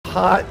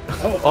hot.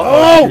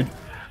 Oh!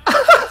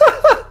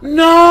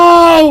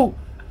 No!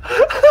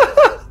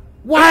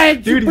 Why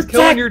did dude, you he's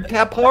killing your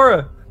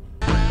Tapara.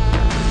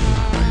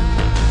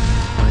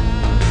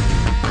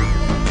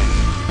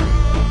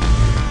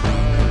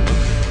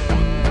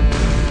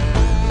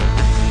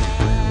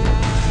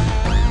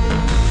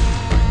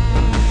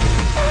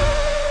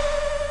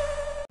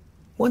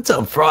 What's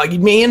up, Froggy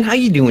Man? How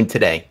you doing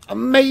today?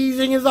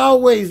 Amazing as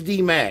always,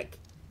 D-Mac.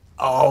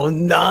 Oh,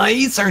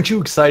 nice. Aren't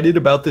you excited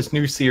about this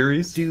new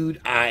series?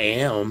 Dude, I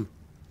am.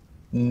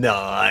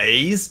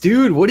 Nice.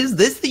 Dude, what is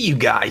this that you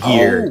got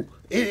here? Oh,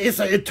 it's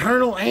an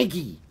Eternal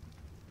Anki.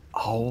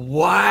 Oh,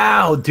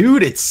 wow.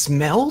 Dude, it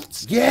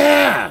smelts?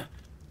 Yeah.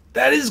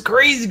 That is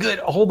crazy good.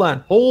 Hold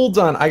on.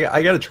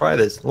 I gotta try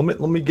this. Let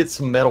me get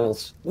some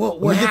medals. Well,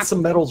 let me get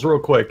some medals real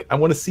quick. I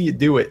want to see you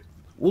do it.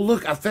 Well,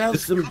 look, I found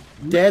some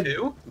dead.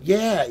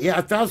 Yeah,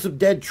 I found some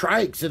dead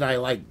trikes, and I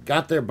like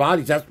got their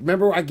bodies.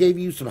 Remember, I gave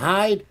you some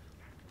hide.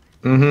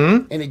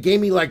 Mm-hmm. And it gave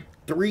me like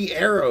 3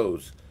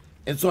 arrows,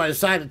 and so I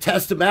decided to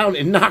test them out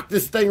and knock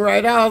this thing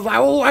right out. I was like,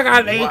 oh, I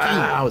got an Anki.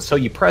 Wow! So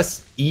you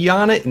press E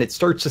on it, and it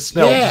starts to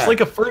smell just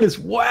like a furnace.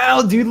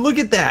 Wow, dude, look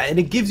at that! And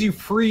it gives you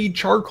free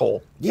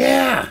charcoal.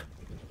 Yeah.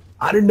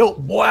 I don't know.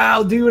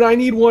 Wow, dude, I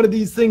need one of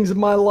these things in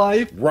my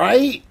life.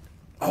 Right?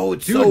 Oh,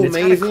 it's dude, so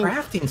amazing. It's got a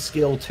crafting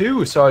skill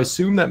too, so I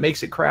assume that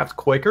makes it craft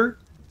quicker.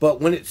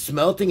 But when it's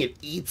smelting, it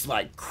eats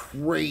like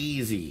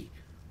crazy.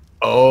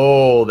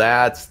 Oh,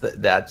 that's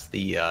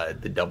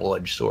the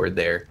double-edged sword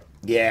there.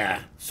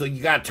 Yeah. So you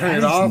gotta turn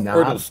it off,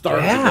 or it'll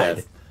starve to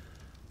death.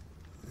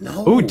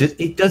 No. Oh, does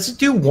it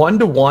do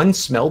 1-to-1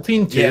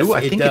 smelting too? Yes,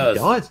 I think it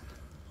does.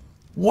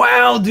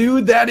 Wow,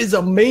 dude, that is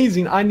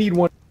amazing. I need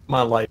one in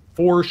my life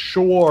for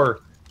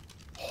sure.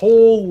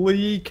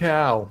 Holy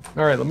cow.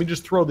 All right, let me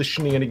just throw the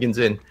shenanigans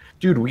in.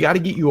 Dude, we got to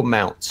get you a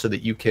mount so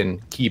that you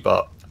can keep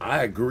up.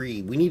 I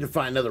agree. We need to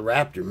find another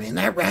Raptor. Man,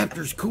 that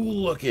Raptor's cool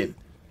looking.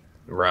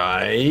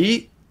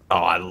 Right? Oh,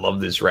 I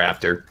love this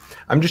Raptor.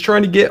 I'm just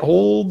trying to get,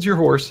 hold your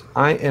horse.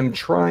 I am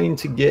trying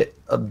to get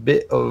a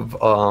bit of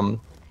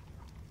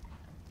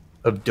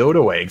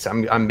dodo eggs.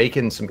 I'm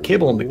making some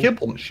kibble in the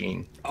kibble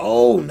machine.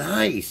 Oh,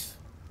 nice.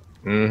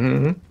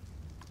 Mm-hmm.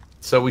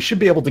 So we should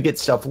be able to get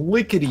stuff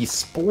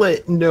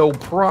lickety-split, no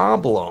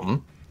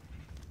problem.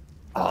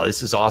 Oh,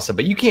 this is awesome.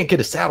 But you can't get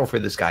a saddle for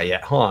this guy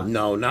yet, huh?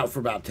 No, not for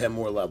about 10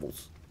 more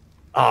levels.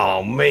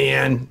 Oh,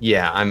 man.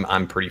 Yeah,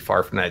 I'm pretty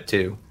far from that,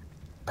 too.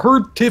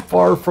 Pretty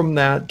far from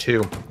that,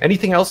 too.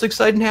 Anything else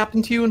exciting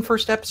happened to you in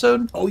first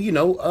episode? Oh,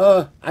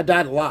 I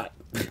died a lot.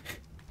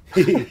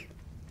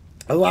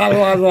 a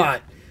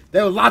lot.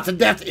 There was lots of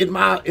death in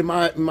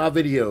my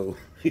video.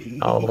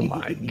 Oh,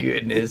 my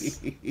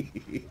goodness.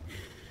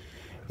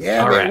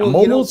 Yeah, all right, I'm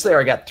almost there.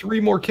 I got 3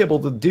 more kibble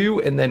to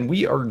do, and then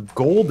we are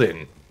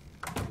golden.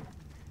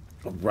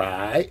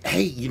 Right.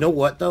 Hey, you know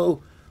what,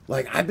 though?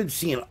 Like, I've been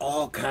seeing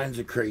all kinds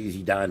of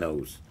crazy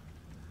dinos.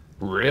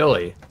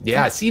 Really?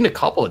 Yeah, I've seen a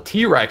couple of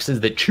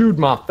T-Rexes that chewed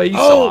my face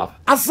off.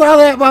 I saw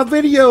that in my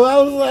video.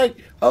 I was like,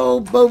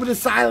 oh, moment of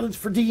silence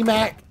for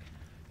D-Mac.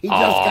 He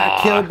just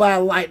got killed by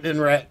a lightning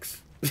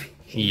Rex.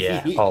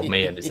 Yeah. Oh,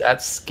 man, is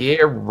that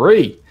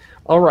scary?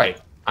 All right.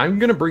 I'm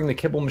going to bring the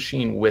kibble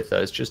machine with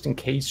us just in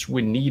case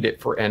we need it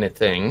for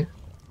anything.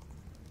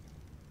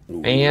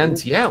 Ooh.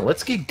 And, yeah,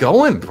 let's get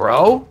going,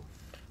 bro.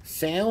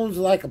 Sounds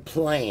like a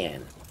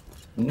plan.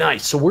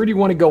 Nice. So where do you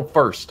want to go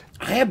first?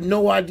 I have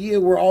no idea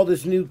where all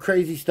this new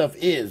crazy stuff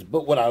is,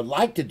 but what I'd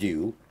like to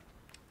do...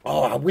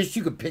 Oh, I wish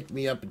you could pick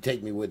me up and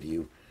take me with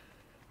you.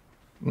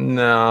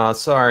 No,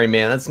 sorry,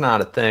 man. That's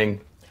not a thing.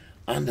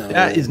 I know.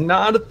 That is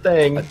not a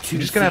thing. You're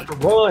just going to have to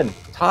run.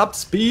 Top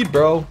speed,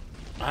 bro.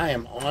 I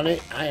am on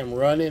it. I am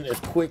running as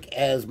quick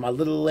as my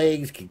little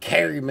legs can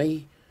carry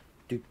me.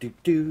 Do.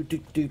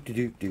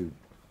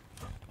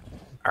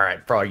 All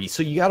right, Froggy.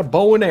 So you got a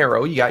bow and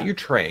arrow. You got your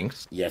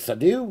tranks. Yes, I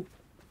do.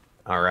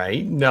 All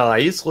right,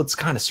 nice. Let's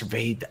kind of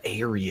survey the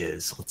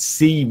areas. Let's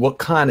see what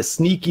kind of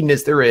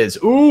sneakiness there is.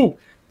 Ooh,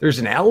 there's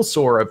an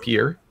allosaur up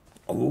here.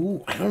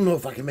 Ooh, I don't know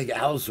if I can make an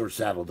allosaur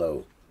saddle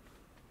though.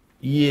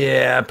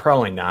 Yeah,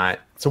 probably not.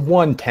 It's a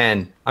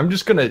 110. I'm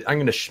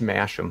gonna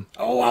smash them.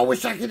 Oh, I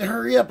wish I could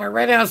hurry up. I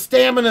ran out of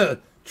stamina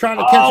trying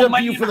to catch up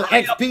to you for the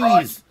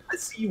XPs. I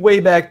see you way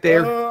back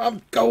there.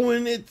 I'm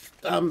going.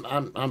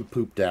 I'm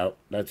pooped out.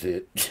 That's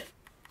it.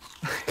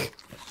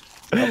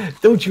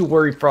 Don't you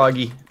worry,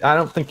 Froggy. I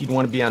don't think you'd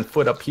want to be on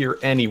foot up here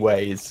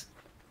anyways.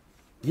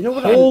 You know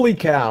what? Holy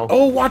cow.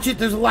 Oh, watch it.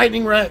 There's a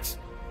lightning Rex.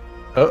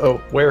 Uh-oh.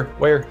 Where?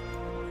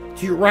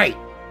 To your right.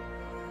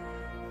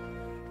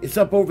 It's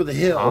up over the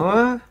hill.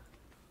 Huh?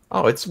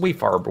 Oh, it's way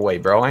far away,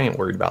 bro. I ain't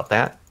worried about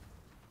that.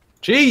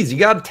 Jeez, you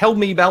got to tell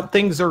me about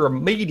things that are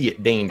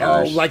immediate dangers.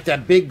 Oh, like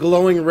that big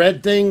glowing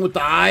red thing with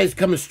the eyes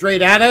coming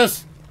straight at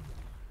us?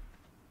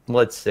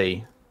 Let's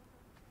see.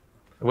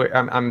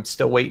 I'm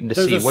still waiting to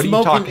see. What are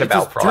you talking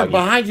about, Froggy?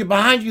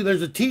 Behind you,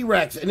 there's a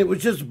T-Rex, and it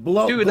was just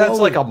glowing. Dude, that's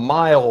like a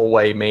mile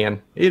away,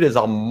 man. It is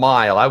a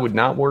mile. I would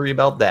not worry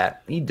about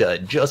that. Need to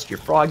adjust your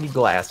Froggy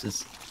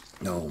glasses.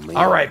 Oh, man.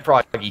 All right,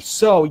 Froggy.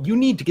 So you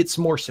need to get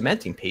some more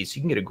cementing paste so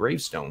you can get a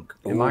gravestone.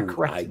 Am I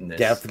correct in this? I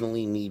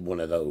definitely need one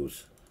of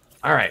those.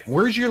 All right,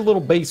 where's your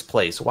little base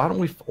place? Why don't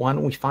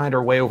we find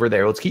our way over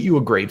there? Let's get you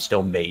a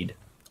gravestone made.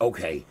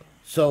 Okay.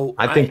 So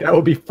I think that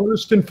would be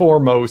first and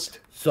foremost.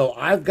 So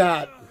I've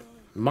got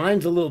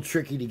mine's a little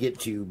tricky to get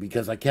to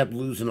because I kept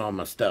losing all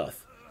my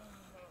stuff.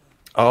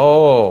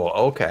 Oh,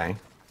 okay.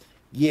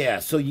 Yeah,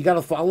 so you got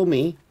to follow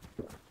me.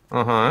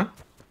 Uh-huh.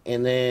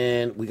 And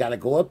then we got to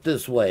go up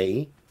this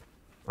way.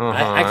 Uh-huh.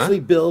 I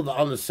actually build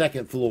on the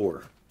second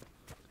floor.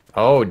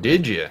 Oh,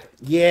 did you?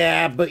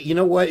 Yeah, but you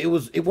know what? It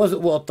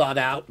wasn't well thought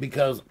out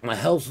because my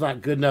health's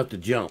not good enough to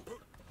jump.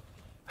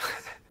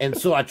 And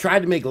so I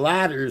tried to make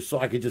ladders so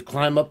I could just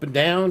climb up and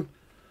down,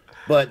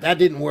 but that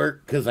didn't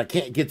work because I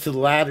can't get to the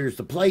ladders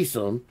to place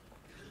them.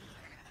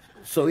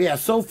 So yeah,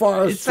 so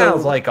far it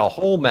sounds like a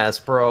whole mess,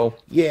 bro.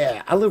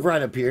 Yeah, I live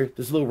right up here.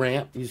 This little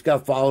ramp. You just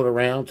gotta follow it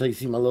around until you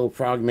see my little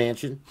frog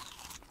mansion.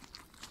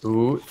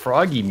 Ooh,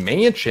 Froggy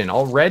Mansion.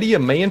 Already a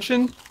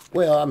mansion?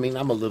 Well, I mean,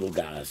 I'm a little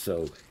guy,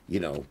 so, you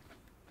know,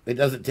 it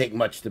doesn't take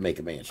much to make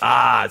a mansion.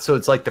 Ah, so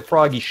it's like the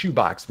Froggy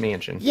Shoebox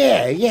Mansion.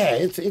 Yeah,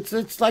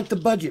 it's like the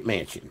budget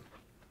mansion.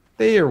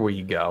 There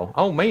we go.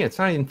 Oh, man, it's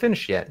not even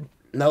finished yet.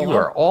 No, you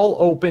are all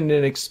open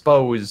and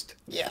exposed.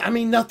 Yeah, I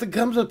mean, nothing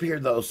comes up here,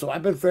 though, so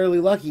I've been fairly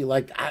lucky.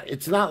 Like,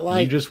 it's not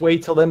like... You just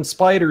wait till them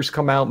spiders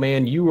come out,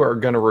 man. You are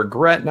going to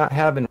regret not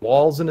having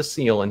walls and a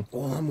ceiling.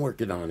 Well, I'm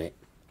working on it.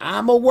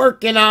 I'm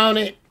working on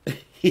it.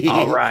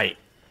 All right.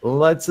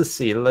 Let's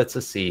see.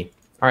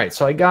 All right,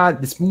 so I got...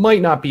 This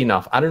might not be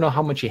enough. I don't know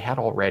how much you had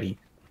already.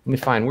 Let me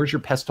find. Where's your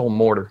pestle and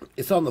mortar?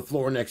 It's on the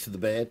floor next to the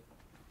bed.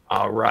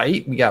 All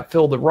right. We got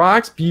fill the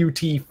rocks.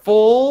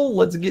 Beautiful.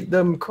 Let's get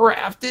them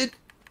crafted.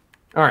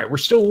 All right. We're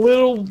still a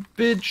little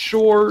bit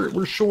short.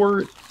 We're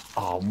short.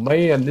 Oh,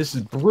 man. This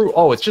is brutal.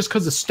 Oh, it's just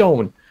because of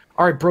stone.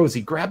 All right,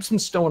 Brosy. Grab some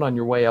stone on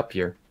your way up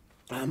here.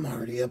 I'm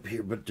already up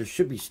here, but there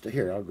should be...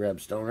 Here, I'll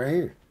grab stone right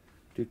here.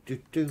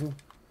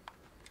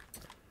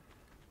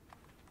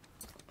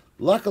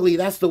 Luckily,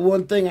 that's the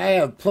one thing I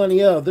have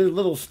plenty of. There's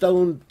little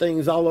stone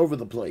things all over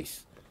the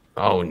place.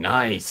 Oh,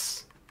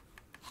 nice.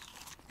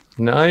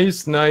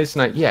 Nice.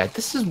 Yeah,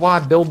 this is why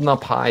building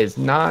up high is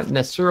not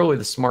necessarily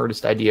the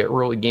smartest idea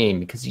early game,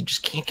 because you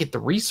just can't get the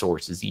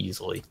resources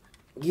easily.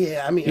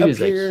 Yeah, I mean, it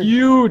is a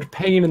huge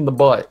pain in the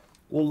butt.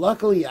 Well,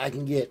 luckily, I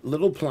can get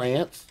little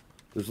plants.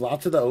 There's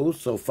lots of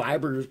those, so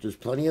fibers, there's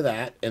plenty of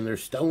that, and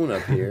there's stone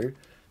up here.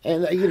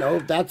 And you know,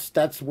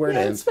 that's where it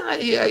ends.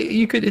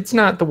 It's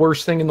not the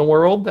worst thing in the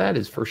world, that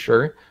is for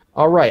sure.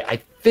 All right, I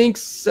think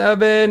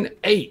 7,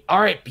 8. All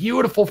right,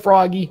 beautiful,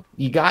 Froggy.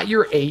 You got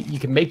your 8. You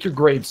can make your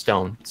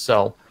gravestone.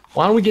 So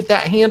why don't we get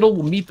that handled?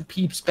 We'll meet the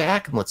peeps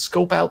back and let's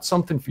scope out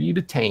something for you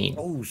to tame.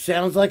 Oh,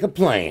 sounds like a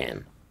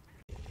plan.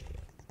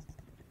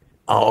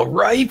 All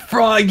right,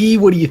 Froggy.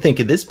 What do you think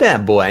of this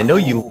bad boy? I know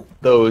you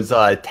those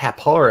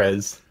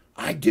taparas.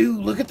 I do.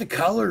 Look at the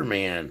color,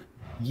 man.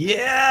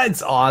 Yeah,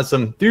 it's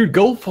awesome. Dude,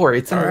 go for it.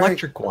 It's an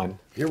electric one.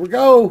 Here we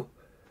go.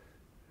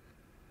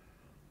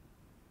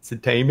 Is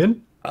it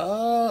taming?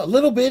 A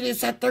little bit.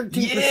 It's at 13%.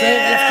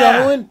 Yeah!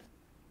 It's going.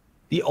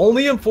 The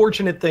only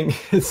unfortunate thing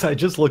is I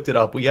just looked it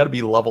up. We got to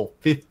be level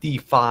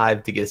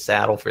 55 to get a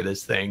saddle for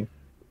this thing.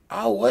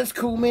 Oh, well, that's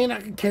cool, man.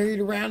 I can carry it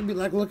around and be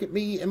like, look at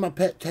me and my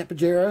pet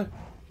Tapajera.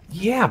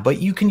 Yeah,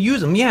 but you can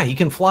use him. Yeah, he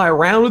can fly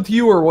around with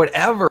you or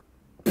whatever.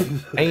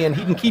 And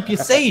he can keep you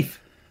safe.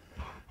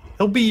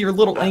 He'll be your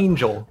little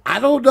angel. I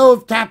don't know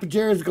if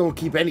Tapajera is going to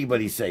keep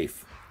anybody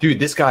safe. Dude,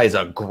 this guy is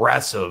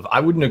aggressive. I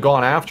wouldn't have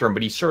gone after him,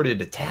 but he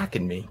started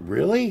attacking me.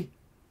 Really?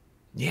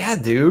 Yeah,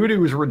 dude. It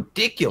was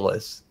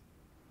ridiculous.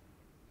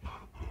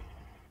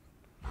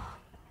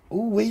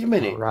 Oh, wait a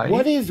minute. Right.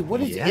 What is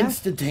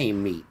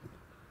insta-tame meat?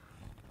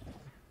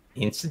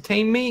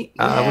 Insta-tame meat?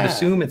 Yeah. I would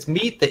assume it's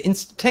meat that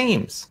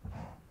insta-tames.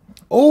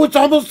 Oh, it's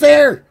almost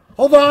there.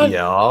 Hold on.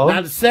 Yeah.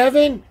 Not a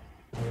 7.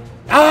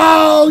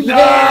 Oh, yeah,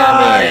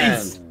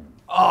 nice. man.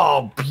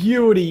 Oh,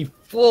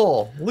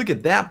 beautiful. Look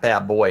at that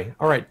bad boy.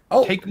 All right.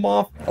 Take him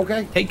off.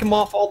 Okay. Take him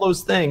off all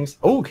those things.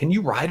 Oh, can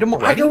you ride him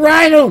already? I can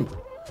ride him.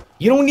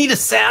 You don't need a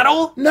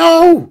saddle?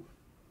 No.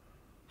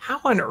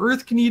 How on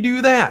earth can you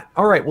do that?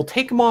 All right, well,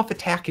 take him off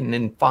attacking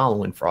and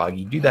following,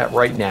 Froggy. Do that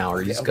right now,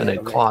 or he's going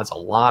to cause a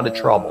lot of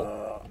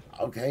trouble.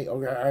 Okay,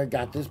 I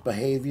got this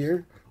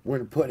behavior. We're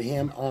going to put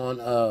him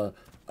on...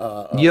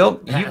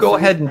 Yep, you go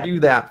ahead and do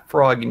that,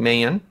 Froggy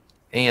man.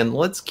 And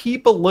let's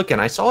keep a looking.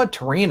 I saw a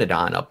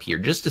Pteranodon up here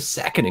just a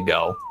second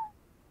ago.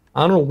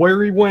 I don't know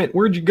where he went.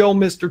 Where'd you go,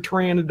 Mr.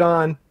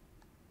 Pteranodon?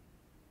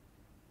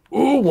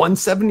 Ooh,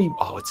 170.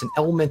 Oh, it's an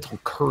elemental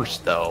curse,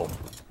 though.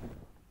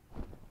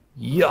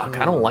 Yuck,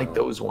 I don't like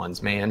those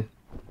ones, man.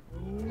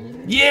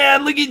 Yeah,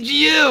 look at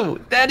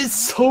you. That is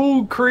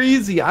so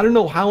crazy. I don't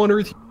know how on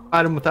earth you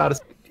ride him without a...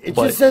 It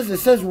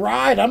says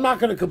ride. I'm not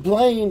going to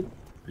complain.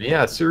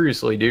 Yeah,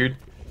 seriously, dude.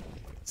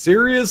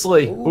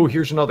 Seriously. Oh,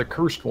 here's another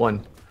cursed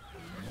one.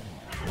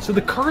 So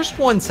the cursed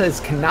one says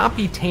cannot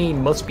be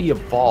tamed, must be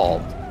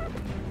evolved.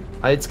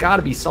 It's got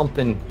to be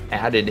something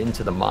added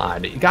into the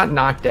mod. It got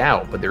knocked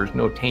out, but there's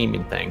no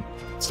taming thing.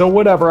 So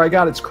whatever, I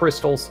got its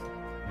crystals.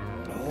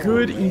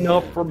 Good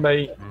enough for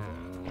me.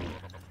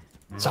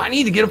 So I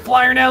need to get a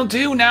flyer now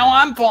too. Now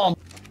I'm falling.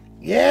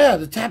 Yeah,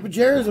 the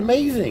Tapejara is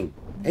amazing.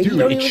 Hey,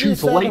 Dude, it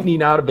shoots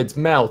lightning out of its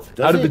mouth,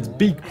 out of its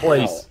beak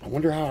place. I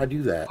wonder how I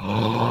do that.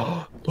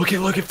 Look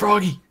at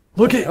Froggy.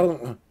 Look at.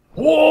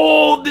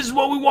 Whoa, this is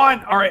what we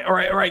want. All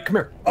right, come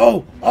here.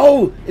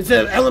 Oh, it's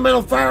an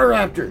elemental fire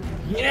raptor.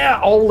 Yeah,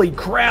 holy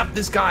crap,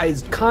 this guy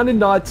is kind of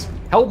nuts.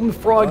 Help him,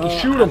 Froggy,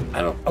 shoot him.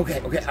 I don't, okay,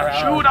 all right.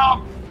 Shoot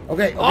him.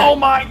 Okay. Oh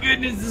my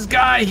goodness, this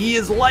guy, he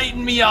is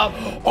lighting me up.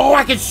 Oh,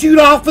 I can shoot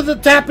off of the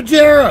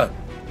Tapejara.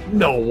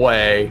 No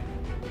way.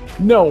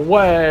 No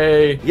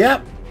way.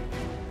 Yep.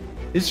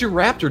 It's your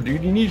raptor,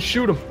 dude. You need to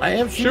shoot him. I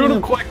am shooting Shoot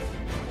him quick.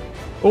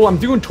 Oh, I'm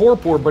doing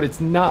torpor, but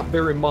it's not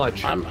very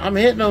much. I'm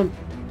hitting him.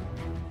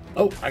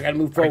 Oh, I gotta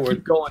move forward. Right,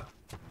 keep going.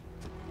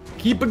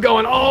 Keep it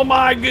going. Oh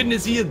my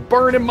goodness, he is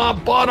burning my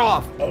butt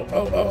off.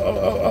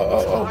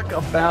 Talk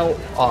about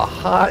a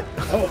hot.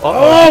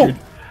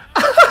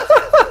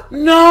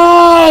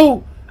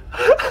 No!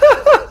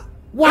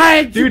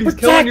 Why? Dude, he's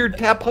killing your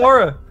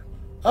Tapejara.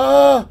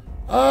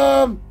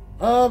 I'm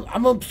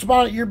gonna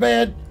spawn at your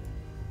bed.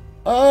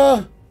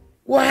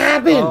 What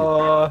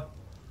happened?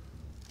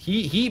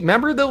 He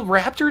remember the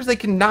raptors? They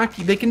can knock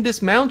you. They can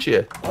dismount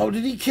you. Oh,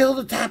 did he kill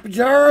the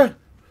Tapejara?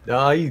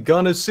 He's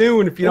gonna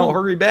soon if you don't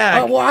hurry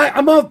back. Well,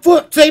 I'm on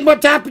foot. Save my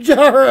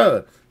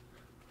Tapejara.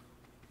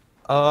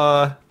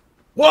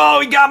 Whoa,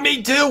 he got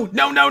me too.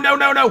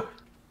 No.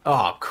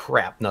 Oh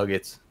crap,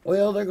 nuggets.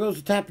 Well, there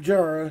goes the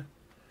Tapejara.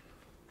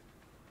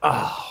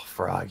 Oh,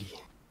 Froggy.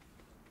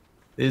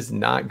 This is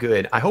not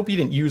good. I hope you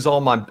didn't use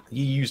all my.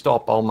 You used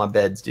up all my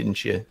beds,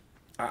 didn't you?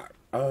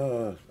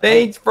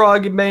 Thanks,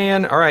 Froggy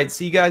Man. All right,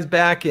 see you guys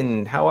back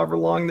in however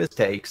long this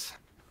takes.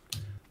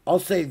 I'll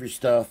save your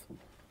stuff.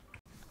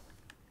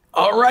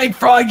 All right,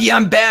 Froggy,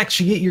 I'm back.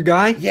 Should you get your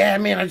guy? Yeah,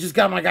 man, I just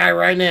got my guy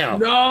right now.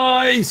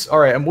 Nice. All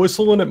right, I'm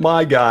whistling at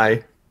my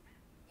guy.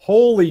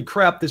 Holy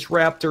crap, this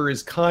raptor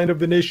is kind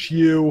of an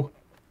issue.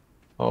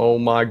 Oh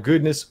my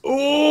goodness.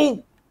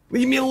 Oh,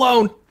 leave me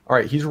alone. All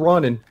right, he's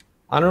running.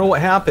 I don't know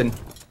what happened.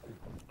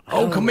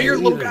 Oh, come here,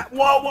 little guy.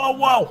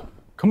 Whoa.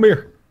 Come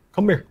here.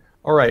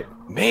 All right.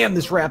 Man,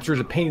 this raptor is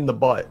a pain in the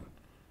butt.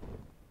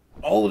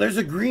 Oh, there's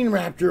a green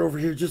raptor over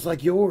here just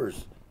like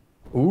yours.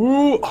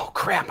 Ooh, oh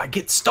crap, I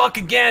get stuck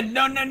again.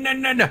 No.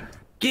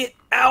 Get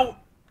out.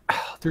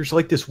 There's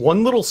like this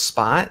one little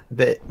spot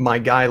that my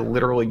guy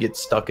literally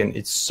gets stuck in.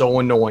 It's so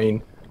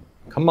annoying.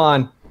 Come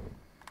on.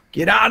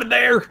 Get out of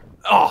there.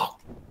 Oh.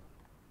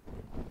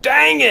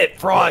 Dang it,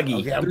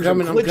 Froggy. Okay, I'm There's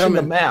coming. a glitch in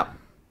the map.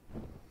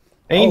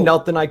 Ain't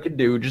nothing I could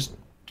do. Just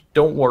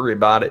don't worry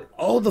about it.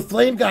 Oh, the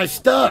flame guy's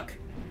stuck.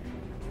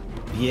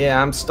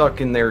 Yeah, I'm stuck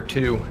in there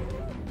too.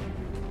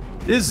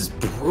 This is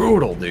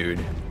brutal,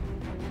 dude.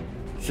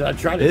 Should I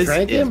try to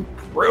trank him?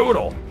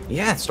 Brutal.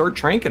 Yeah, start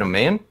tranking him,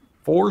 man.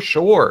 For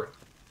sure.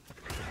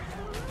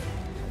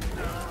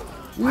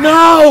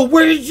 No!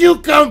 Where did you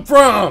come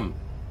from?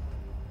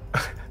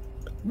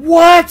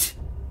 What?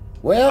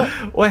 Well,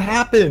 what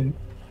happened?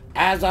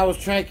 As I was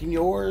tranking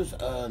yours,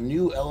 a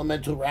new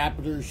elemental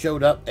raptor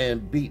showed up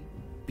and beat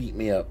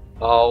me up.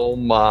 Oh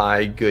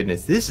my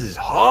goodness, this is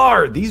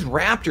hard. These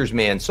raptors,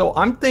 man. So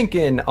I'm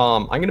thinking,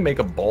 I'm gonna make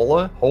a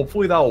bola.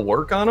 Hopefully that'll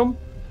work on them.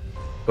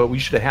 But we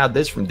should have had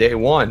this from day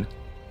one.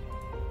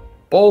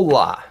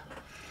 Bola,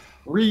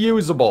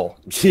 reusable.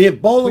 Yeah,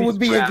 bola would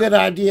be a good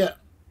idea.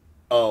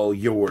 Oh,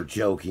 you're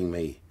joking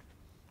me.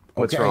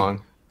 What's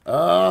wrong?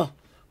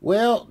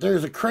 Well,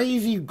 there's a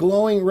crazy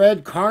glowing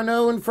red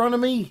Carno in front of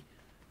me.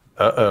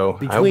 Uh-oh.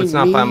 I hope it's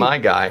not by my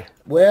guy.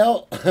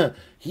 Well,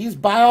 he's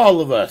by all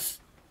of us.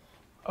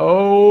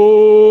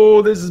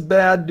 Oh, this is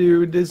bad,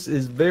 dude. This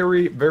is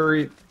very,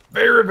 very,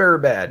 very, very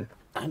bad.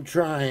 I'm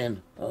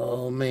trying.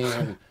 Oh,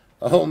 man.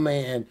 Oh,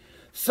 man.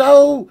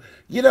 So,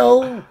 you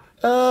know,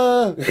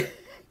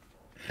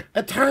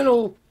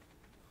 Eternal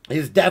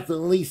is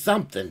definitely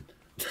something.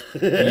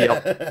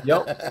 Yep.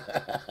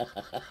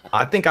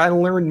 I think I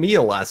learned me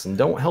a lesson.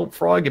 Don't help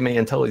Froggy Man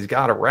until he's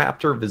got a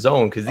raptor of his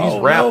own, because these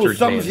raptors,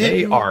 man,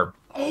 they are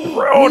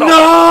brutal.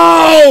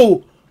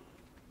 No!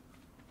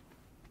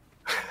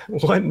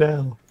 What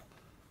now?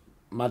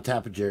 My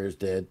Tapejara is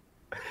dead.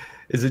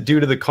 Is it due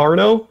to the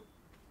Carno?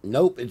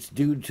 Nope, it's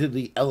due to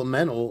the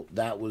elemental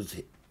that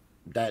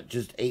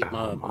just ate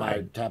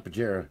my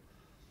Tapejara.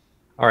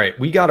 All right,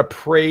 we got to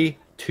pray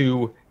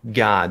to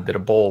God that a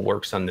bowl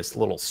works on this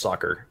little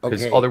sucker,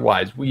 because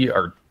otherwise we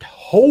are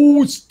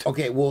toast.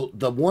 Okay, well,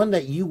 the one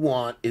that you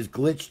want is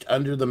glitched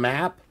under the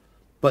map,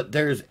 but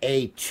there's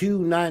a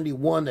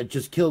 291 that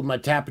just killed my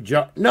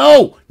Tapejara.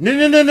 No!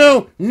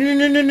 No.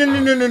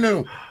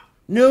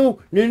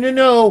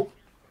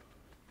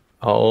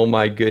 Oh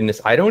my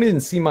goodness, I don't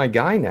even see my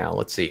guy now.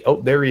 Let's see.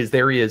 Oh, there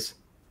he is.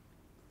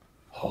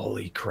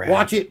 Holy crap.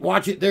 Watch it.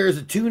 There is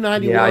a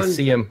 291. Yeah, I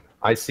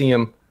see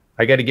him.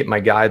 I got to get my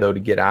guy, though, to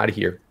get out of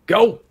here.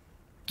 Go!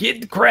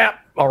 Get the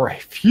crap! All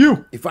right,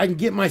 phew! If I can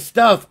get my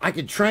stuff, I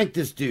can trank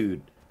this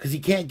dude. Because he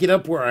can't get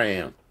up where I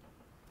am.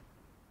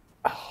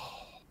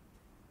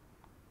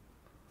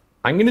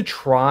 I'm going to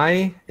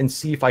try and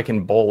see if I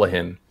can bola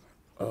him.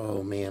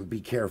 Oh, man, be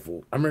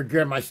careful. I'm going to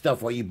grab my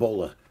stuff while you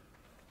bola.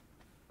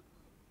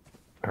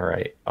 All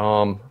right.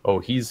 Oh,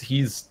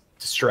 he's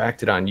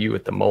distracted on you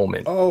at the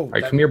moment. Oh. All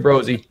right, come here,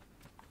 Brosy.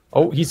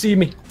 Oh, he see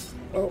me.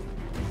 Oh.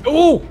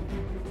 Oh!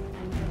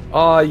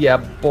 Yeah,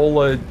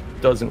 bola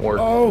doesn't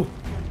work. Oh.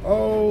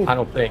 Oh. I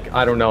don't think.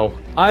 I don't know.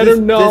 I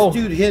don't know.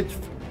 This dude hits...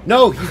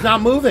 No, he's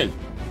not moving.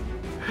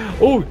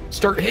 Oh,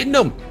 start hitting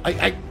him.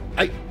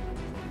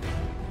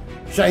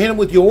 Should I hit him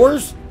with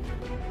yours?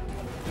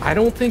 I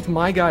don't think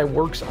my guy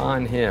works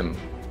on him,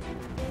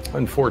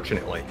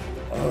 unfortunately.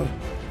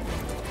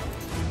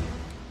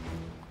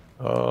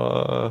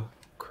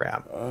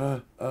 Crap.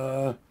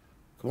 Come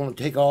on,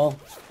 take all.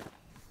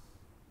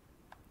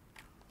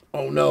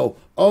 Oh no!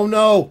 Oh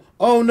no!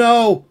 Oh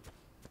no!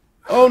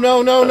 Oh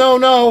no! No! No!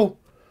 No!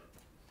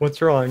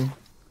 What's wrong?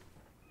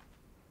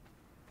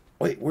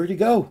 Wait, where'd he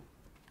go?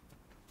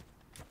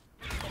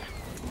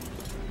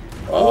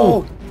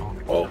 Oh!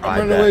 Oh! I'm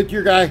running away with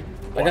your guy.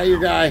 I got your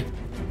guy.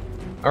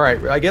 All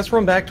right, I guess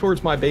run back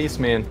towards my base,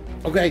 man.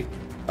 Okay.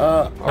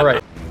 All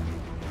right.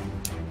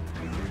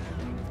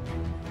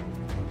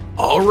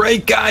 All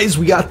right, guys,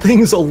 we got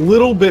things a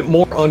little bit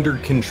more under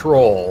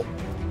control.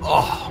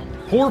 Oh,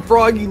 poor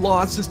Froggy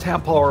lost his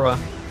Tapara.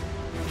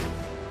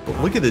 But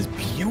look at this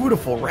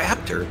beautiful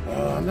Raptor.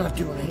 I'm not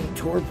doing any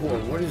torpor.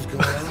 What is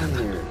going on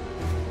here?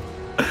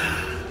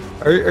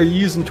 Are you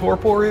using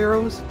torpor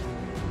arrows?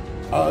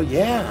 Oh,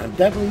 yeah, I'm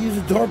definitely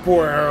using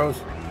torpor arrows.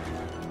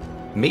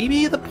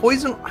 Maybe the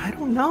poison, I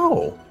don't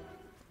know.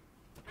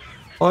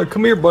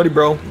 Come here, buddy,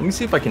 bro. Let me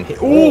see if I can hit.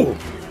 Oh!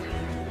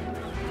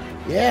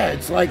 Yeah,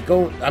 it's like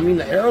going, I mean,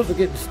 the arrows are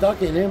getting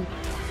stuck in him.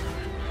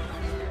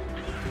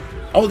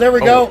 Oh, there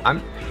we go.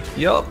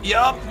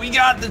 Yup, we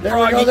got this,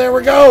 Froggy. There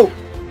we go.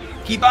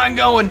 Keep on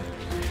going.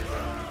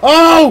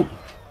 Oh!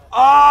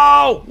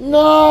 Oh!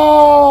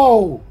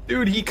 No!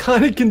 Dude, he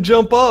kind of can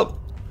jump up.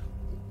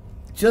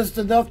 Just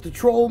enough to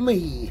troll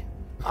me.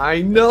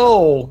 I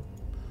know.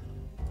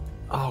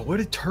 Oh, what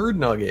a turd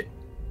nugget.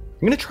 I'm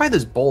going to try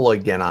this bola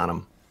again on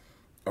him.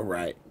 All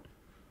right.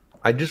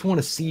 I just want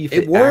to see if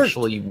it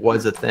actually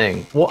was a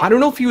thing. Well, I don't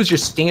know if he was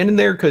just standing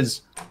there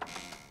because,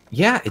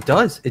 yeah, it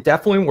does. It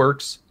definitely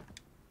works.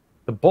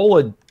 The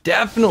bola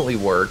definitely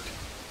worked.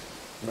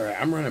 All right,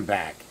 I'm running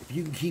back. If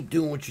you can keep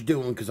doing what you're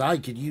doing, because I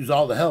could use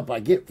all the help I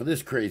get for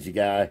this crazy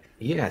guy.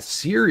 Yeah,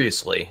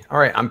 seriously. All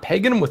right, I'm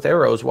pegging him with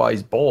arrows while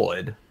he's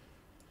bolted.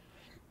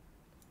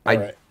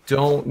 I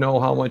don't know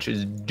how much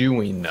it's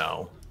doing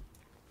though.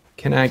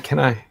 Can I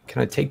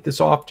take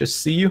this off? Just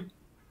see you?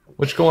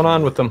 What's going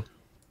on with them?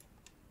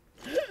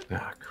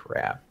 Ah,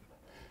 crap.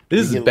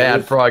 This is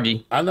bad,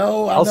 Froggy. I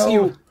know. I'll see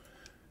you.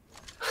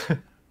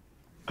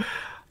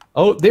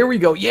 Oh, there we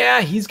go.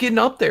 Yeah, he's getting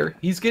up there.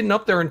 He's getting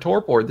up there in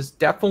torpor. It's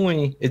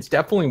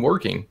definitely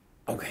working.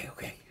 Okay.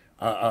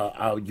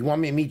 You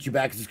want me to meet you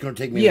back? 'Cause it's going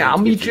to take me. Yeah, I'll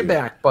meet you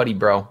back, buddy,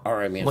 bro. All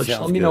right, man.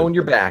 Let me know when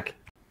you're back.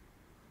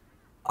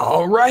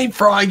 All right,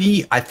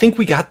 Froggy. I think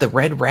we got the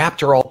red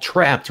Raptor all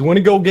trapped. You want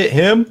to go get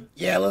him?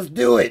 Yeah, let's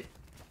do it.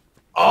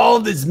 Oh,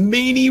 this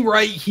meanie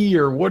right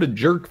here. What a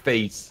jerk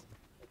face.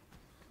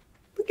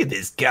 Look at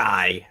this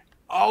guy.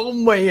 Oh,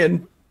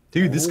 man.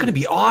 Dude, this is going to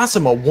be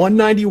awesome. A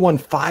 191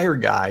 fire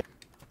guy.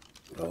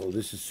 Oh,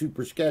 this is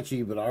super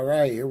sketchy, but all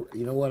right. You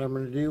know what I'm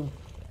going to do?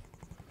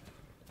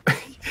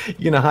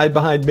 You going to hide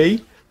behind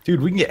me?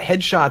 Dude, we can get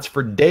headshots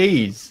for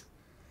days.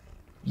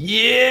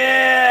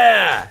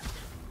 Yeah!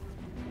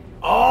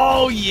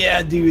 Oh,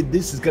 yeah, dude.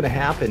 This is going to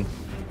happen.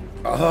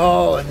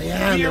 Oh, and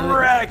yeah. Get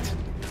wrecked.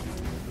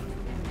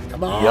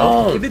 Come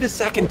on. Yep. Give it a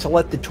second to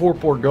let the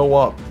torpor go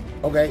up.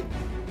 Okay.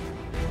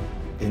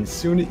 And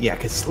soon, yeah,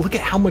 because look at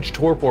how much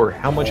torpor,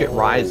 how much it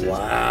rises.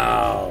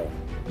 Wow.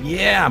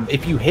 Yeah,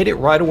 if you hit it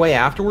right away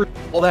afterward,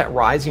 all that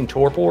rising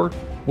torpor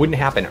wouldn't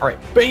happen. All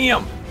right,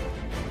 bam!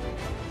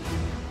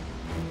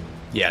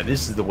 Yeah,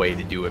 this is the way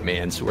to do it,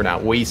 man, so we're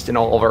not wasting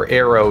all of our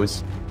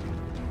arrows.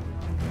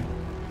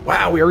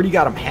 Wow, we already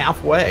got him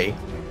halfway.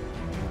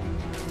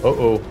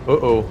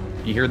 Uh-oh.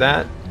 You hear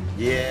that?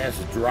 Yeah, it's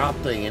a drop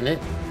thing, isn't it?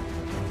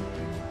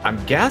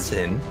 I'm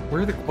guessing.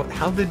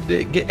 How did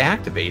it get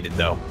activated,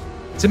 though?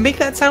 Does it make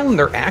that sound when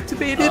they're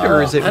activated,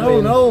 or is it? I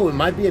don't know. It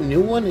might be a new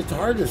one. It's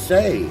hard to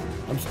say.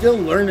 I'm still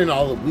learning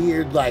all the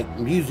weird,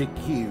 music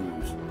cues.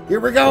 Here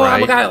we go.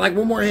 Right. I got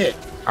one more hit.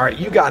 All right,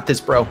 you got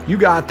this, bro. You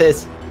got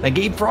this. I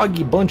gave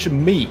Froggy a bunch of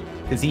meat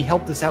because he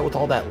helped us out with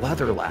all that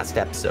leather last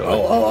episode.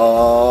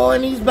 Oh,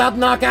 and he's about to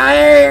knock out.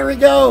 Hey, here he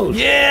goes.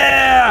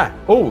 Yeah.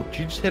 Oh, did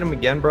you just hit him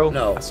again, bro?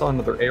 No. I saw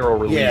another arrow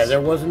release. Yeah, there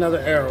was another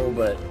arrow,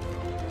 but...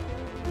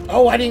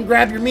 Oh, I didn't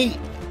grab your meat.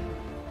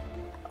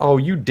 Oh,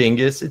 you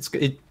dingus.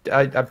 Did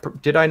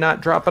I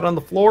not drop it on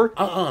the floor?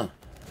 Uh-uh.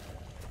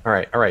 All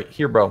right.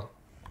 Here, bro.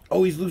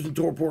 Oh, he's losing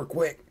torpor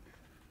quick.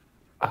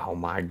 Oh,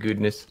 my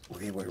goodness.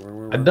 Okay, wait.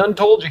 I done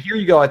told you. Here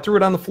you go. I threw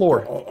it on the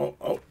floor.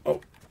 Oh,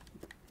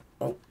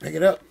 pick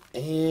it up.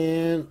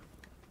 And...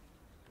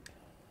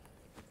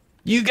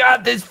 You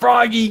got this,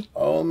 Froggy.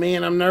 Oh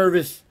man, I'm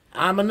nervous.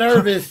 I'm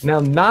nervous.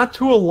 Now, not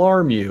to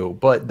alarm you,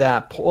 but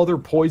that other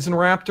poison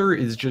raptor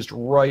is just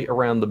right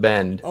around the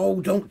bend. Oh,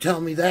 don't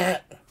tell me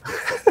that.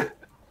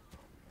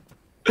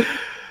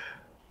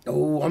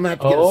 Oh, I'm gonna have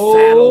to get a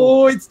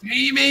saddle. Oh, it's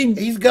taming.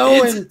 He's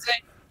going.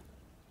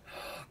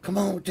 Come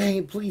on,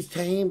 Tame. Please,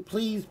 Tame.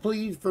 Please,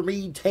 please, for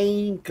me,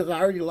 Tame, because I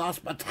already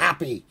lost my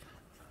tappy.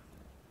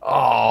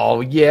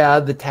 Oh, yeah,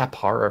 the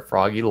Tapara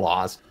Froggy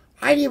lost.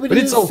 I didn't even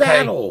need a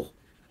saddle.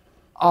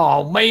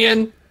 Oh,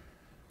 man.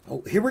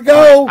 Oh, here we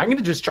go. I'm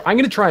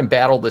gonna try and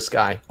battle this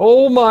guy.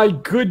 Oh my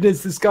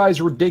goodness, this guy's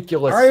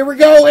ridiculous. All right, here we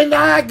go, and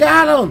I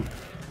got him.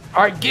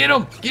 All right, get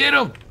him, get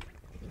him.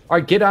 All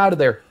right, get out of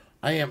there.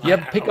 I am. You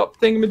have a pickup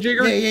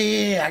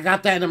thingamajigger? Yeah. I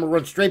got that, and I'm gonna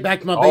run straight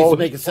back to my base and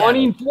make a saddle.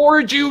 Running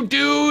towards you,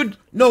 dude.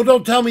 No,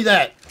 don't tell me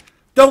that.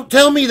 Don't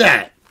tell me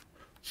that.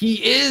 He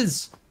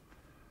is.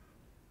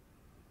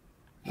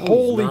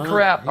 Holy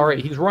crap! All right,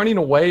 he's running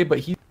away, but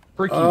he's a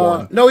tricky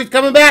one. No, he's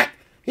coming back.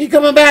 He's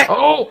coming back.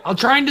 Oh, I'll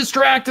try and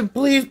distract him.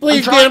 Please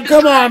get him.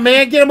 Come on,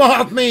 man. Get him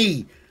off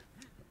me.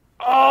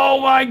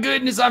 Oh, my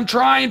goodness. I'm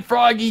trying,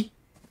 Froggy.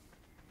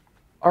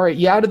 All right,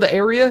 you out of the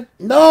area?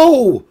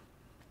 No.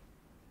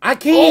 I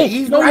can't.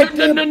 He's right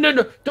there.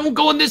 No. Don't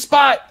go in this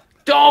spot.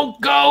 Don't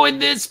go in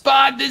this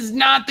spot. This is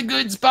not the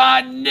good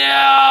spot.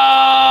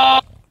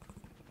 No.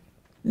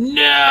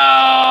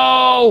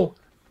 No.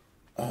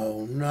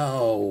 Oh,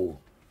 no.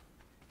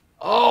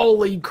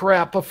 Holy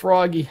crap, a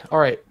Froggy. All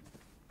right.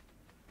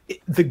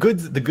 The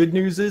good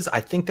news is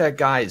I think that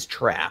guy is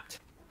trapped.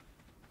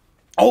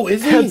 Oh,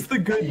 is he? That's the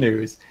good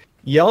news.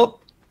 Yup.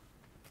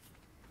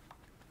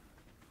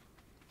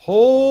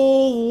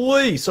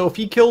 Holy. So if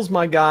he kills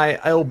my guy,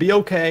 I'll be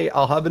okay.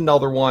 I'll have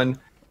another one,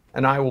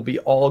 and I will be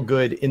all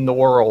good in the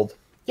world.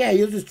 Yeah,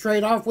 you'll just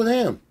trade off with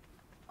him.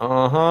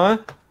 Uh-huh.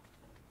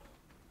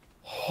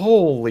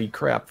 Holy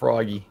crap,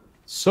 Froggy.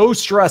 So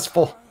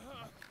stressful.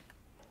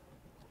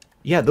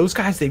 Yeah, those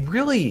guys, they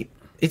really...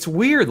 It's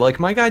weird. Like,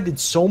 my guy did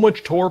so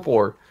much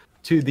torpor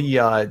to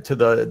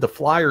the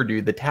flyer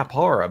dude, the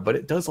Tapara, but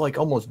it does, like,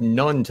 almost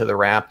none to the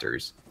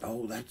Raptors.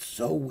 Oh, that's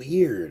so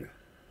weird.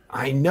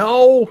 I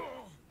know.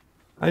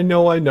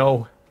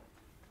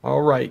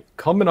 All right,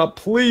 coming up.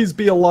 Please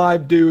be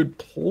alive, dude.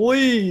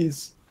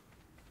 Please.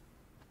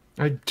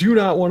 I do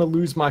not want to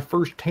lose my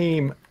first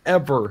tame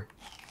ever.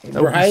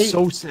 That would be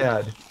so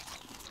sad.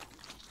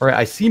 All right,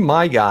 I see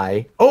my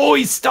guy. Oh,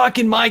 he's stuck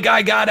and my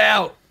guy got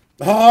out.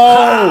 Oh.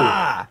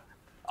 Ah!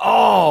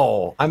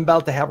 Oh, I'm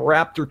about to have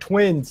Raptor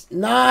twins.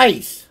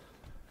 Nice.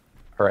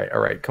 All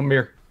right, come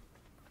here.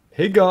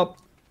 Pig up.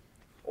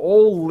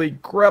 Holy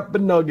crap,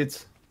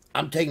 nuggets.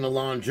 I'm taking a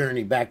long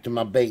journey back to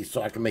my base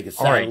so I can make a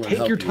saddle. All right,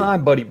 take your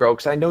time, buddy, bro,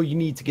 because I know you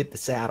need to get the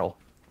saddle.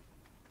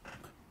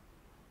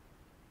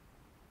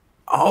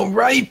 All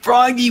right,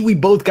 Froggy, we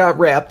both got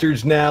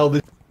Raptors now.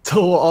 This is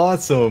so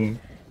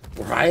awesome.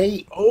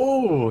 Right?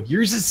 Oh,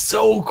 yours is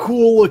so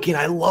cool looking.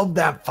 I love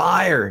that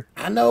fire.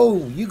 I know.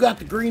 You got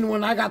the green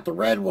one. I got the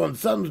red one.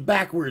 Something's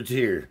backwards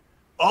here.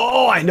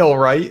 Oh, I know,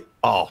 right?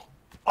 Oh,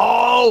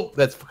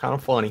 that's kind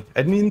of funny.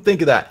 I didn't even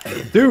think of that.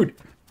 Dude,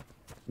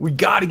 we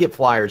got to get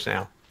flyers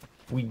now.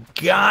 We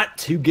got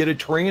to get a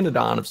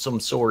Pteranodon of some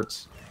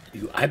sorts.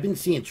 Dude, I've been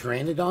seeing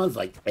Pteranodons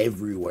like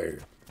everywhere.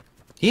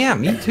 Yeah,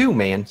 me too,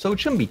 man. So it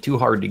shouldn't be too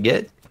hard to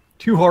get.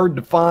 Too hard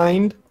to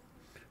find.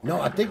 No,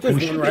 I think there's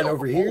one right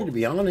over here, to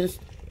be honest.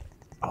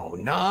 Oh,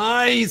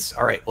 nice.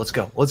 All right, let's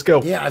go. Let's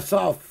go. Yeah, I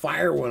saw a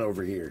fire one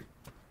over here.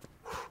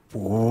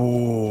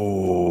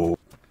 Ooh.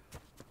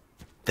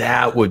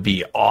 That would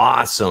be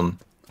awesome.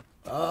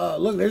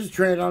 Look, there's a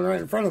Pteranodon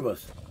right in front of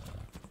us.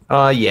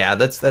 Yeah,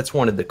 that's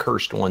one of the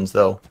cursed ones,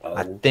 though. Oh.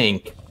 I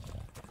think.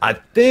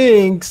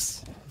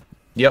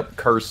 Yep,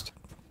 cursed.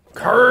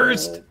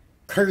 Cursed.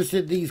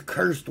 Cursed, these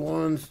cursed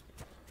ones.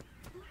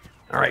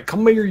 All right,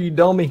 come here, you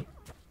dummy.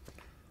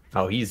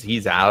 Oh,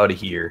 he's out of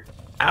here.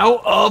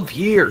 Out of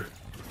here.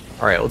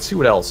 All right, let's see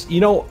what else. You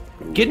know,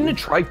 getting a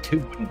trike too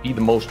wouldn't be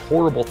the most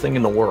horrible thing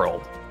in the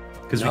world,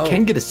 because we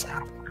can get a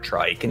saddle for a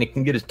trike, and it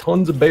can get us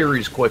tons of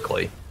berries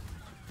quickly.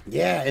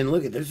 Yeah, and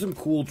look, there's some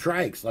cool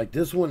trikes. Like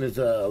this one is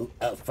a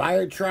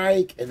fire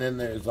trike, and then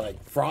there's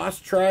like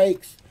frost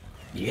trikes.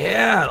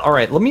 Yeah. All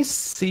right, let me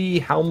see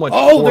how much.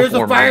 Oh, there's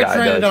a fire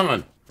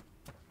Pteranodon.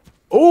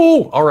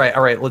 Oh, all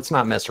right. Let's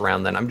not mess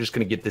around then. I'm just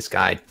gonna get this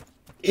guy.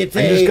 I'm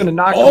just gonna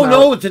knock him out. Oh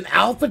no, it's an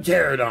alpha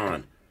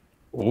Pteranodon.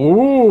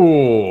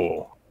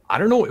 Ooh. I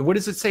don't know. What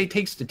does it say it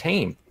takes to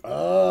tame?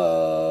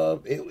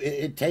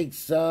 It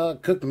takes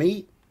cooked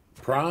meat,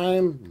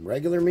 prime,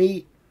 regular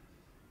meat.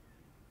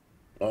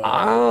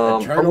 I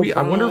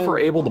wonder if we're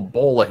able to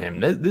bola him.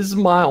 This is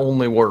my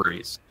only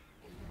worries.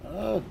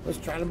 Let's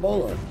try to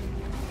bola him.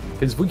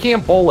 Because we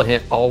can't bola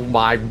him. Oh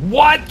my!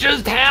 What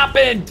just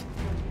happened?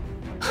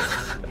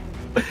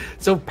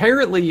 So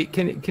apparently,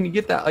 can you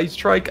get that ice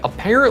trike?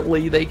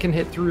 Apparently, they can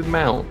hit through the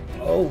mount.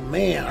 Oh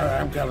man! All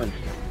right, I'm coming.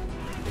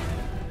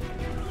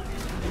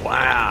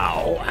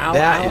 Wow! Ow!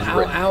 That Ow! is Ow!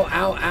 Ow!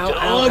 Ow! Ow!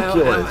 Ow!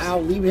 Ow! Ow!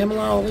 Leave him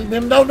alone! Leave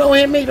him! Don't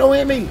hit me! Don't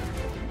hit me!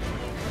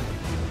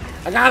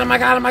 I got him! I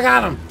got him! I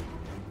got him!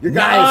 Your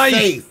guy is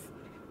Nice. safe.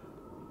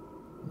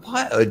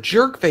 What a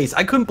jerk face.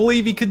 I couldn't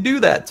believe he could do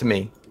that to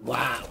me.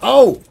 Wow.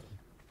 Oh,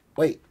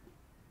 wait.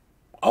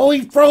 Oh,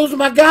 he froze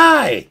my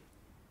guy.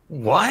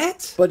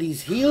 What? But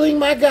he's healing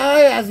my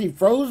guy as he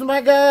froze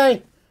my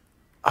guy.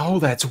 Oh,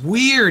 that's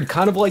weird.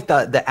 Kind of like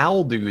the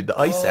owl dude, the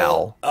ice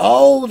owl.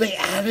 Oh, they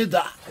added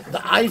the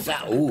ice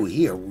owl. Oh,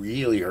 he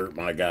really hurt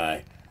my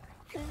guy.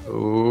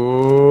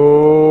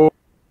 Oh,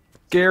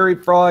 scary,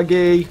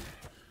 Froggy.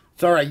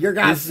 It's all right. Your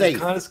guy's This safe.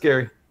 is kind of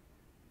scary.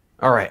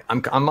 All right,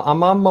 I'm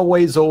on my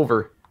ways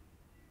over.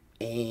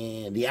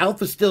 And the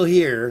alpha's still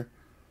here.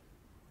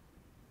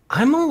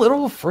 I'm a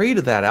little afraid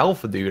of that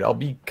alpha dude. I'll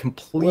be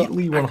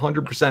completely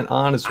 100%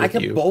 honest I with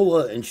can you.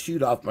 bola and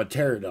shoot off my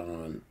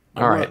pterodon.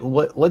 All right,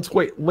 let's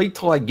wait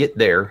till I get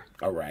there.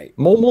 All right.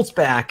 I'm almost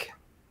back.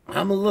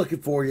 I'm looking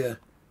for you.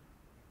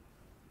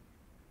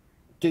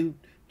 Do.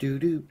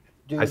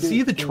 I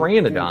see the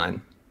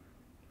Pteranodon.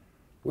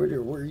 Where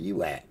are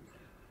you at?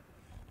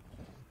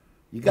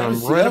 You got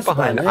I'm right up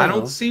behind. I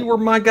don't see where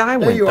my guy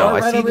There went you though. are, I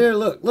right see over there.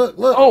 Look.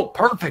 Oh,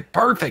 perfect.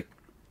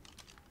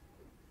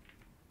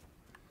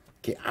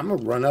 Okay, I'm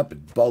gonna run up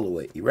and bolo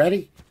it. You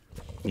ready?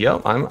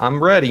 Yep,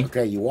 I'm ready.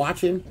 Okay, you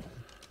watching?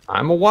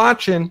 I'm a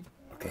watching.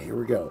 Okay, here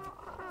we go.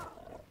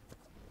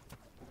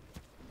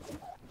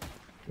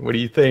 What do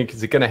you think?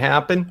 Is it gonna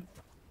happen?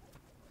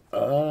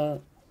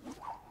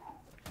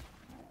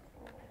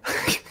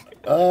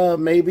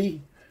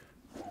 Maybe.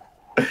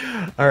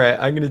 All right,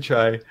 I'm gonna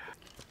try.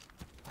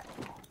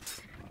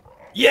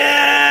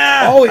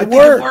 Yeah! Oh, it I think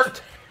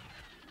worked.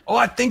 Oh,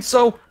 I think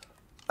so.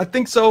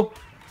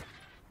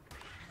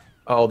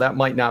 Oh, that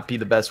might not be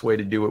the best way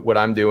to do it, what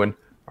I'm doing.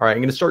 All right,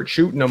 I'm gonna start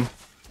shooting them.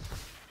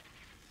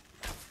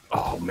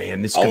 Oh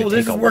man, this is gonna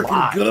take a working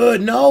lot.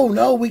 good.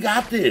 No, we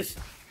got this.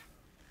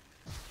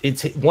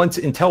 It's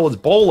until its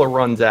bola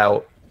runs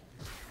out.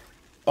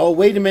 Oh,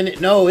 wait a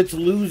minute. No, it's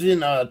losing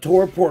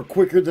torpor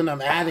quicker than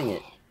I'm adding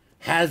it.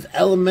 Has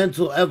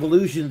elemental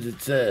evolutions,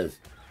 it says.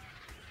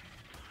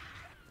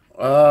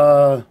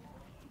 All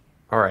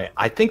right,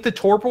 I think the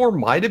torpor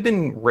might have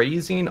been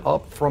raising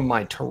up from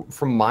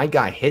my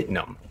guy hitting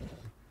him.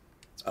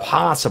 It's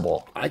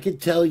possible. I could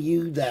tell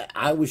you that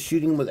I was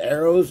shooting with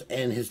arrows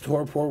and his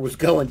torpor was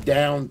going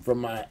down from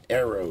my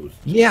arrows.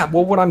 Yeah,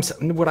 well, what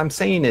I'm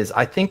saying is,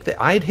 I think that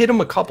I had hit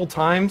him a couple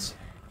times,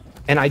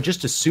 and I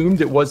just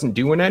assumed it wasn't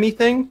doing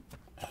anything.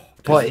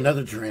 There's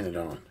another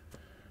Pteranodon.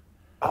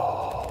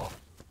 Oh,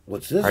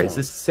 what's this? All right, is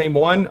this the same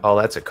one? Oh,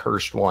 that's a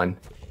cursed one.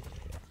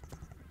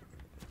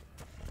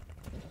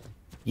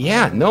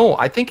 Yeah, no,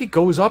 I think it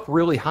goes up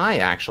really high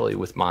actually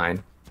with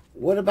mine.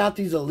 What about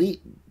these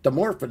elite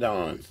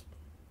Dimorphodons?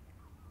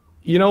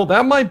 You know,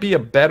 that might be a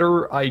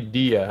better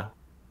idea.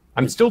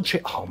 I'm still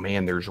oh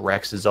man, there's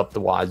Rexes up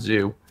the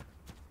wazoo.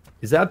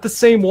 Is that the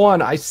same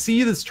one? I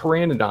see this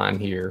Pteranodon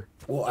here.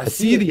 Well, I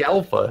see the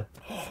alpha.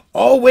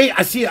 Oh wait,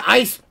 I see an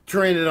ice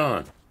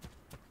Pteranodon.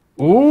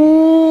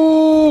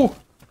 Ooh,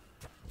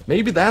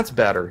 maybe that's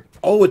better.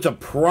 Oh, it's a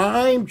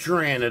prime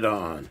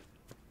Pteranodon.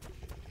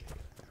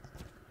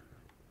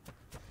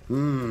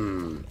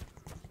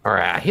 All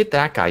right, I hit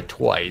that guy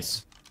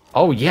twice.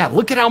 Oh yeah,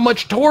 look at how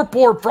much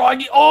torpor,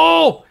 Froggy.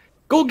 Oh,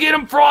 go get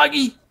him,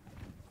 Froggy.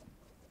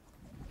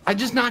 I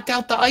just knocked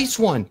out the ice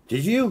one.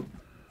 Did you?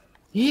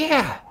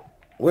 Yeah.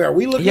 Where are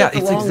we looking Yeah, at the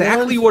it's wrong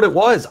exactly ones? what it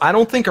was. I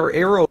don't think our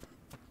arrow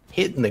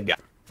hitting the guy.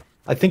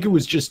 I think it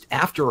was just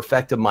after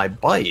effect of my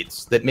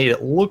bites that made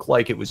it look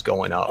like it was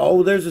going up.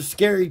 Oh, there's a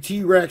scary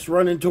T-Rex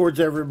running towards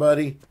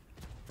everybody.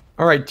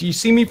 All right, do you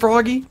see me,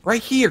 Froggy?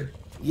 Right here.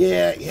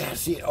 Yeah,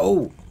 see.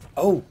 Oh,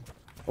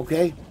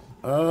 okay.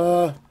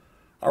 All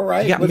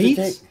right. You got What's it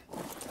meats? take?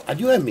 I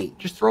do have meat.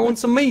 Just throwing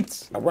some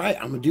meats. All right,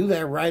 I'm gonna do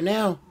that right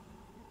now.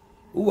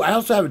 Ooh, I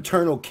also have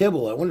eternal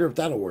kibble. I wonder if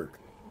that'll work.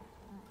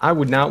 I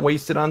would not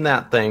waste it on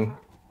that thing.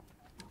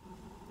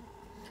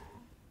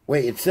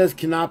 Wait, it says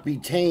cannot be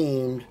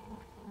tamed.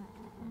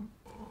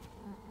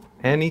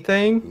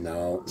 Anything?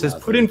 No. It says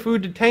nothing. put in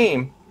food to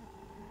tame.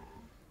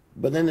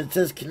 But then it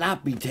says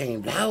cannot be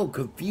tamed. How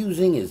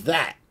confusing is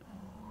that?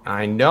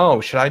 I know.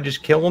 Should I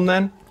just kill him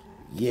then?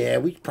 Yeah,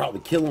 we should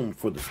probably kill him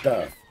for the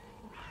stuff.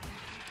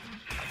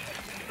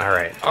 All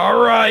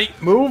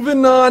right.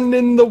 Moving on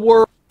in the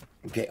world.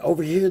 Okay,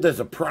 over here there's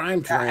a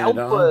prime Alpha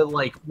Pteranodon.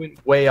 like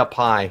went way up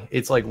high.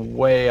 It's like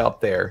way up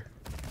there.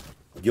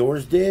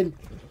 Yours did?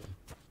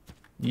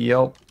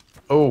 Yep.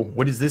 Oh,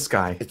 what is this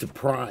guy? It's a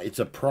prime. It's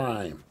a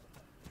prime.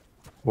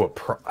 What?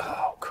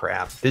 Oh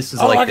crap! This is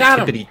Oh, I like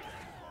got the tippity.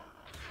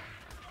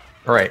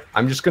 All right,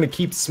 I'm just gonna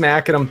keep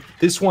smacking them.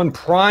 This one,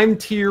 prime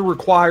tier,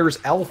 requires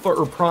alpha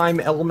or prime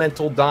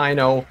elemental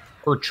dino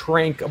or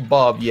trank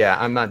above. Yeah,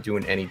 I'm not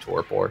doing any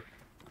torpor.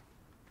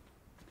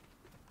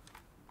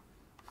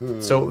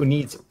 So it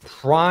needs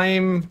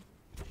prime.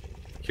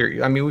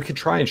 Here, I mean, we could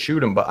try and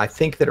shoot him, but I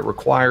think that it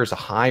requires a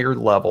higher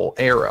level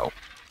arrow.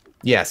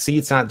 Yeah, see,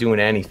 it's not doing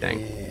anything.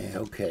 Yeah,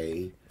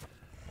 okay.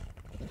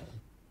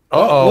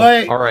 Uh-oh.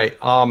 Wait. All right.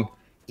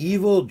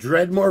 Evil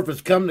Dreadmorph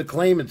has come to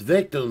claim its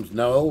victims.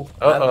 No.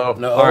 Uh-oh.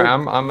 No. All right,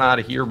 I'm out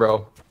of here,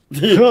 bro.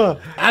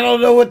 I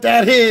don't know what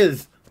that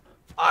is.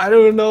 I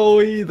don't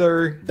know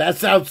either. That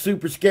sounds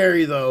super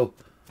scary, though.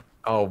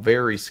 Oh,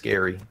 very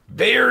scary.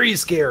 Very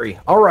scary.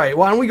 All right,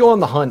 why don't we go on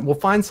the hunt? We'll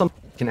find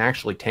something we can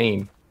actually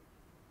tame.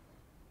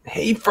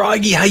 Hey,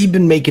 Froggy, how you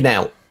been making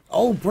out?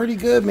 Oh, pretty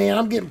good, man.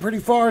 I'm getting pretty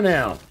far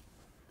now.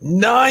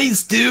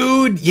 Nice,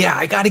 dude. Yeah,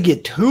 I got to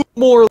get 2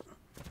 more.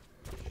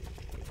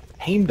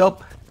 Tamed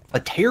up a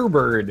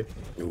tearbird.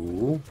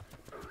 Ooh.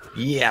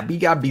 Yeah, we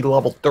got to be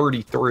level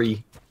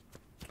 33.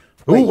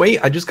 Ooh,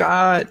 wait, I just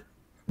got...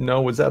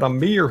 No, was that on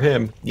me or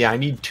him? Yeah, I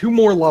need 2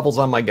 more levels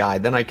on my guy.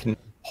 Then I can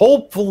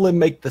hopefully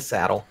make the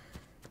saddle.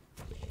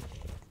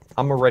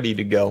 I'm ready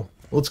to go.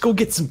 Let's go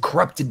get some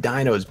corrupted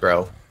dinos,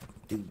 bro.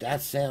 Dude,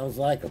 that sounds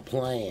like a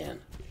plan.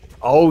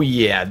 Oh,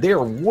 yeah.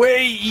 They're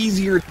way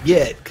easier to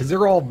get because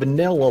they're all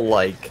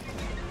vanilla-like.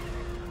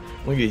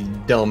 Look at these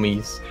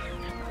dummies.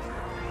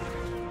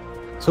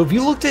 So if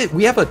you looked at...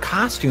 We have a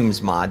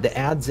costumes mod that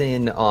adds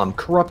in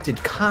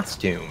corrupted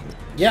costumes.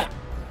 Yeah.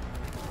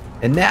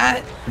 And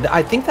that,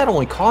 I think that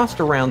only cost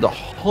around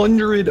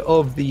 100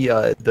 of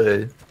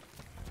the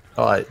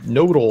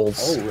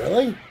nodals. Oh,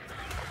 really?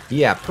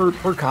 Yeah, per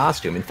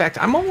costume. In fact,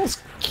 I'm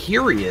almost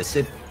curious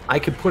if I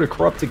could put a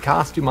corrupted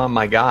costume on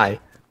my guy,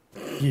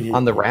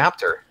 on the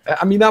Raptor.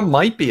 I mean, that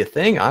might be a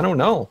thing. I don't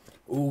know.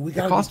 Ooh, we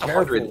gotta cost be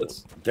careful. 100.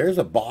 There's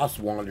a boss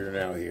wandering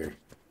out here.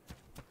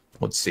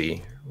 Let's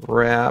see.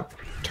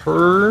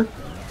 Raptor.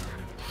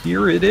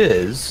 Here it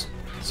is.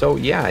 So,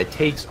 yeah, it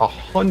takes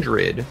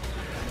 100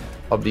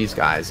 of these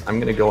guys. I'm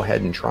gonna go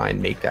ahead and try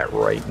and make that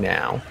right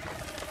now.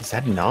 Is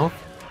that enough?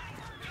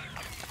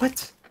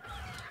 What?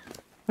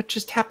 What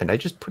just happened? I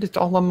just put it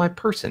all on my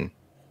person.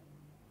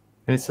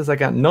 And it says I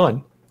got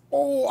none.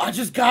 Oh, I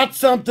just got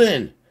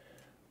something.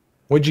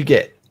 What'd you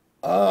get?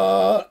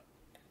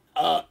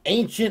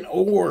 Ancient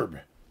orb.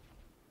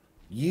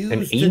 Used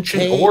An to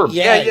ancient tame, orb.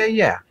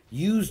 Yeah.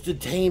 Used to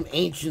tame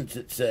ancients,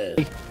 it says.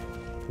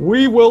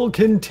 We will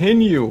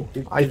continue.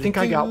 I think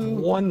I got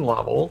 1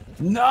 level.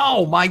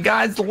 No, my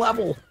guy's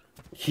level.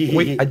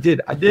 Wait, I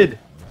did.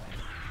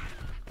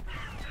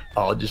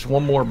 Oh, just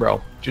 1 more,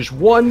 bro. Just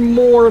 1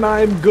 more and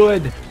I'm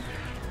good.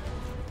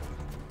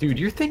 Dude,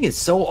 your thing is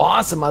so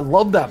awesome. I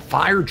love that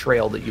fire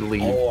trail that you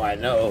leave. Oh, I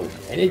know.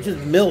 And it just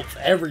melts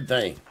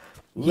everything.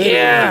 Literally.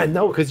 Yeah,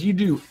 no, because you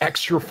do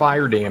extra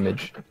fire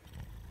damage.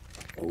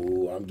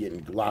 Oh, I'm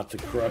getting lots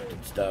of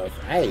corrupted stuff.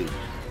 Hey,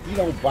 you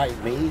don't bite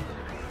me.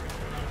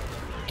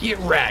 Get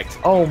wrecked.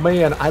 Oh,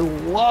 man, I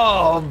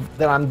love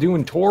that I'm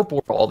doing torpor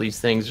all these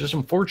things. Just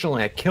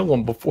unfortunately, I kill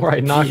them before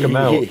I knock them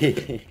out.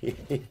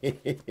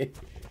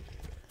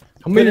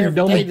 Come Put here,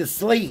 dummy. to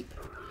sleep.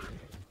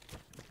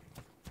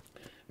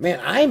 Man,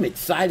 I'm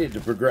excited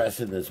to progress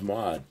in this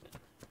mod.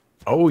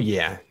 Oh,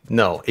 yeah.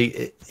 No,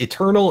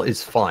 Eternal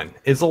is fun.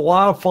 It's a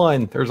lot of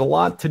fun. There's a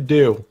lot to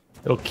do.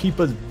 It'll keep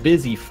us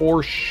busy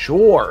for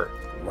sure.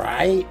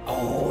 Right?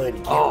 Oh,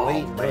 and can't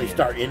wait until they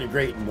start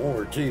integrating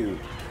more, too.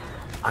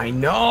 I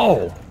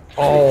know.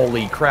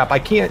 Holy crap. I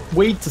can't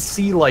wait to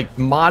see, like,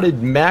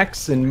 modded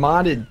mechs and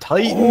modded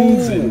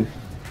titans and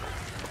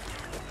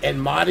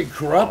modded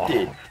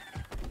corrupted.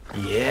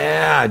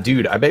 Yeah,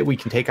 dude. I bet we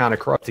can take on a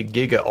corrupted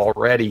Giga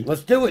already.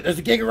 Let's do it. There's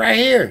a Giga right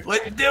here.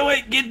 Let's do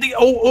it. Get the...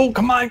 Oh,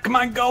 come on.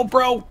 Go,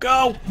 bro.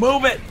 Go.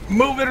 Move it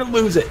or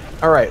lose it.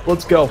 All right,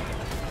 let's go.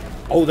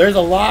 Oh, there's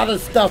a lot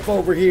of stuff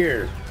over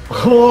here.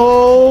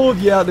 Oh,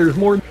 yeah, there's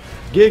more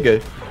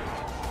Giga.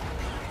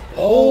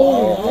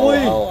 Oh.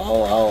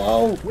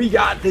 We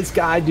got this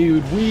guy,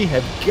 dude. We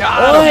have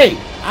got him. Hey,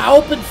 I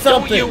opened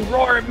something. Don't you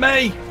roar at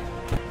me.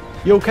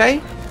 You okay?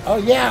 Oh,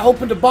 yeah, I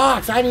opened a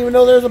box. I didn't even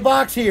know there was a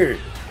box here.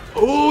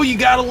 Oh, you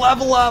got to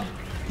level up.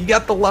 You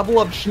got the level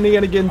up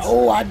shenanigans.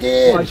 Oh, I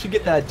did. Oh, I should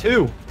get that,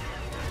 too.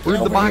 Where'd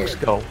the box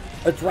go?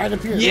 It's right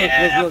up here.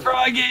 Yeah, look.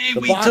 Froggy.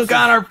 We took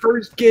on our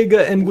first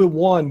Giga, and we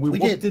won. We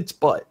whooped its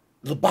butt.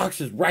 The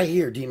box is right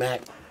here,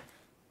 D-Mac.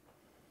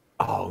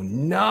 Oh,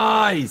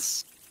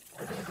 nice.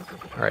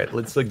 All right,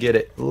 let's get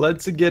it. Oh,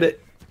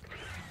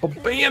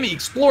 bammy,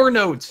 explore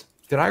notes.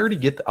 Did I already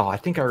get oh, I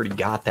think I already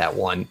got that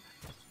one.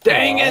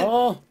 Dang it.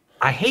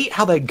 I hate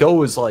how that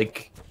goes,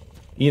 like,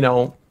 you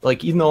know,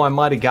 like, even though I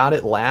might have got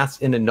it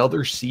last in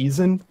another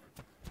season,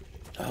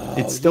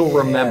 it still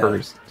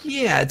remembers.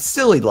 Yeah, it's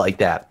silly like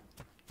that.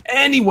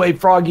 Anyway,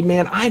 Froggy,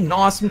 man, I had an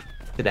awesome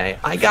today.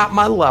 I got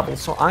my level,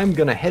 so I'm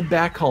going to head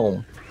back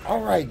home.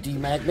 All right,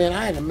 D-Mac, man,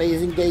 I had an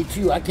amazing day,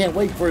 too. I can't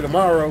wait for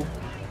tomorrow.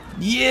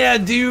 Yeah,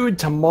 dude,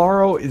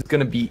 tomorrow is going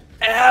to be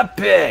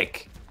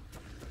epic.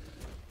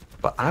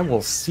 But I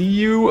will see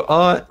you,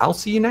 I'll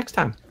see you next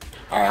time.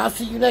 All right, I'll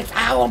see you next.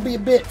 I won't be a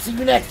bit. See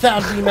you next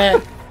time,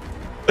 D-Mac.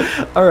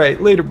 All right,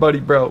 later, buddy,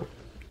 bro.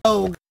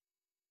 Oh.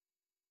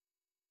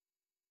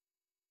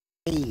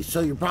 Hey, so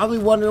you're probably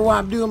wondering why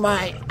I'm doing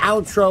my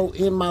outro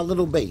in my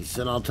little base,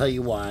 and I'll tell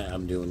you why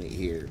I'm doing it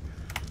here.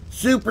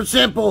 Super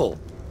simple.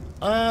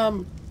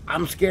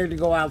 I'm scared to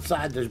go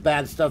outside. There's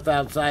bad stuff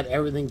outside.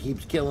 Everything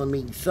keeps killing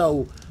me.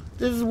 So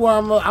this is where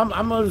I'm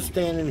gonna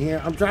stand in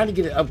here. I'm trying to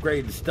get it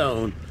upgraded to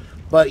stone.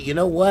 But you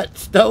know what?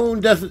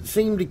 Stone doesn't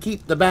seem to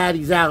keep the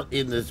baddies out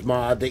in this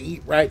mod. They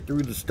eat right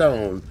through the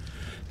stone.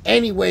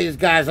 Anyways,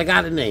 guys, I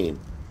got a name.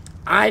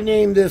 I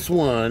named this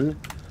one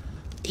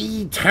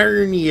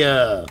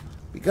Eternia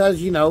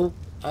because, you know,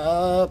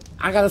 I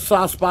got a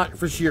soft spot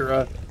for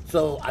Shira,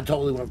 so I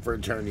totally went for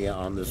Eternia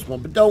on this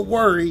one. But don't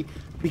worry,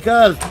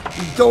 because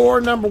door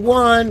number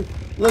 1,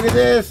 look at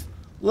this.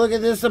 Look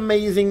at this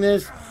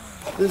amazingness.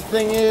 This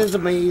thing is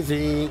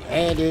amazing,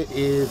 and it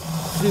is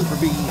Super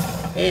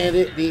Beast, and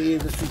it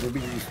is a Super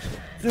Beast.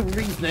 Super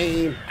Beast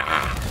name.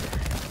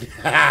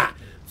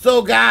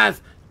 So,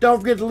 guys, don't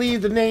forget to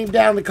leave the name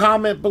down in the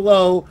comment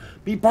below.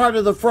 Be part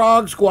of the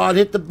Frog Squad.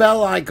 Hit the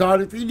bell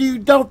icon. If you do,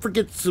 don't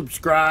forget to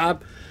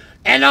subscribe.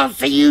 And I'll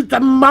see you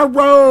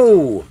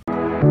tomorrow.